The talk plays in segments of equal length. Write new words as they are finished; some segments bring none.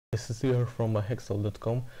This is here from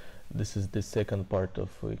hexel.com. This is the second part of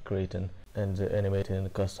creating and animating a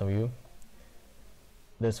custom view.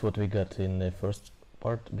 That's what we got in the first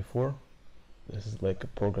part before. This is like a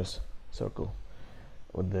progress circle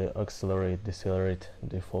with the accelerate, decelerate,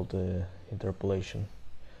 default interpolation.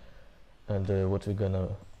 And what we're gonna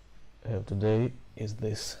have today is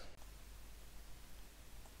this.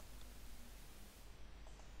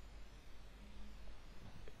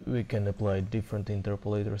 We can apply different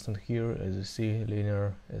interpolators in here, as you see,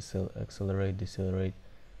 linear, accelerate, decelerate,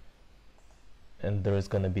 and there is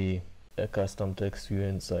gonna be a custom text view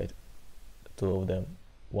inside, two of them,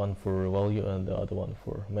 one for value and the other one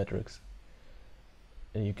for metrics.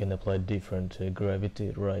 And you can apply different gravity,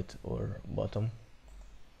 right or bottom.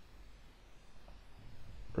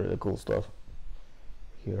 Really cool stuff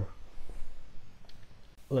here.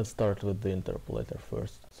 Let's start with the interpolator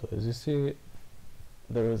first. So as you see,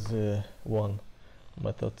 there is one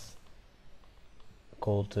method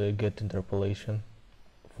called get interpolation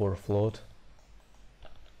for float,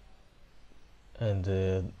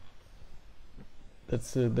 and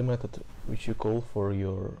that's the method which you call for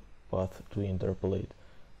your path to interpolate.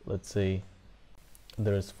 Let's say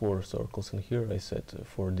there's 4 circles in here. I set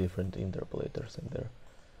 4 different interpolators in there,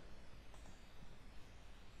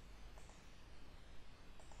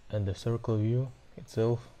 and the circle view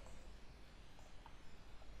itself,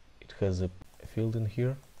 it has a field in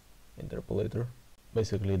here, interpolator.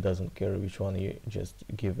 Basically it doesn't care which one, you just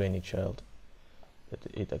give any child that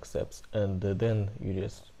it accepts, and then you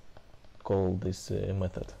just call this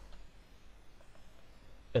method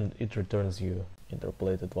and it returns you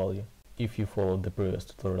interpolated value. If you followed the previous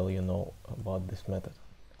tutorial, you know about this method,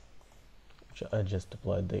 which I just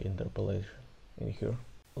applied the interpolation in here.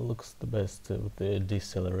 Looks the best with the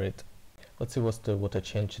decelerate. Let's see what I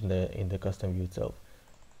changed in the custom view itself.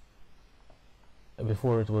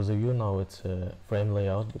 Before it was a view, now it's a frame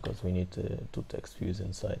layout because we need 2 text views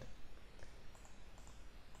inside.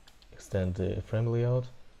 Extend the frame layout.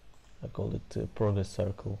 I call it progress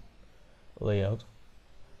circle layout,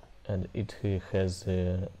 and it has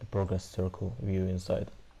the progress circle view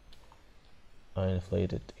inside. I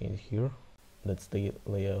inflate it in here. That's the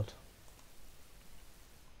layout.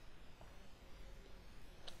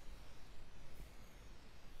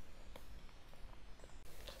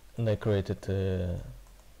 And I created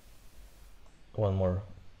one more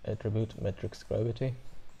attribute, metrics gravity,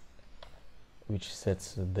 which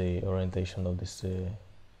sets the orientation of this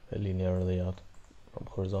linear layout from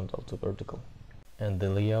horizontal to vertical. And the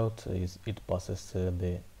layout is, it passes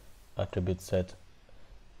the attribute set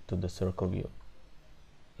to the circle view.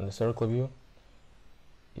 In the circle view,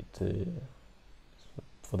 it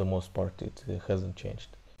for the most part it hasn't changed.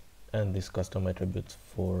 And this custom attribute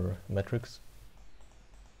for metrics,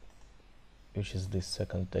 which is this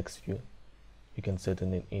second text view, you can set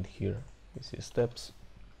it in here. You see steps,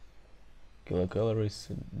 kilocalories,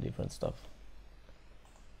 different stuff,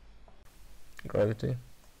 gravity,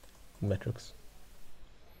 metrics.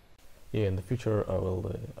 Yeah, in the future I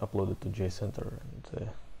will upload it to JCenter, and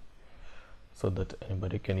so that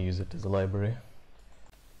anybody can use it as a library.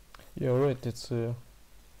 Yeah, alright, it's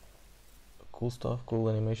cool stuff, cool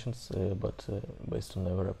animations, but based on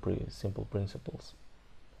very simple principles.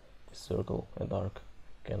 Circle and arc,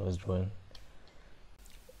 canvas drawing.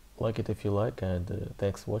 Like it if you like, and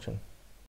thanks for watching.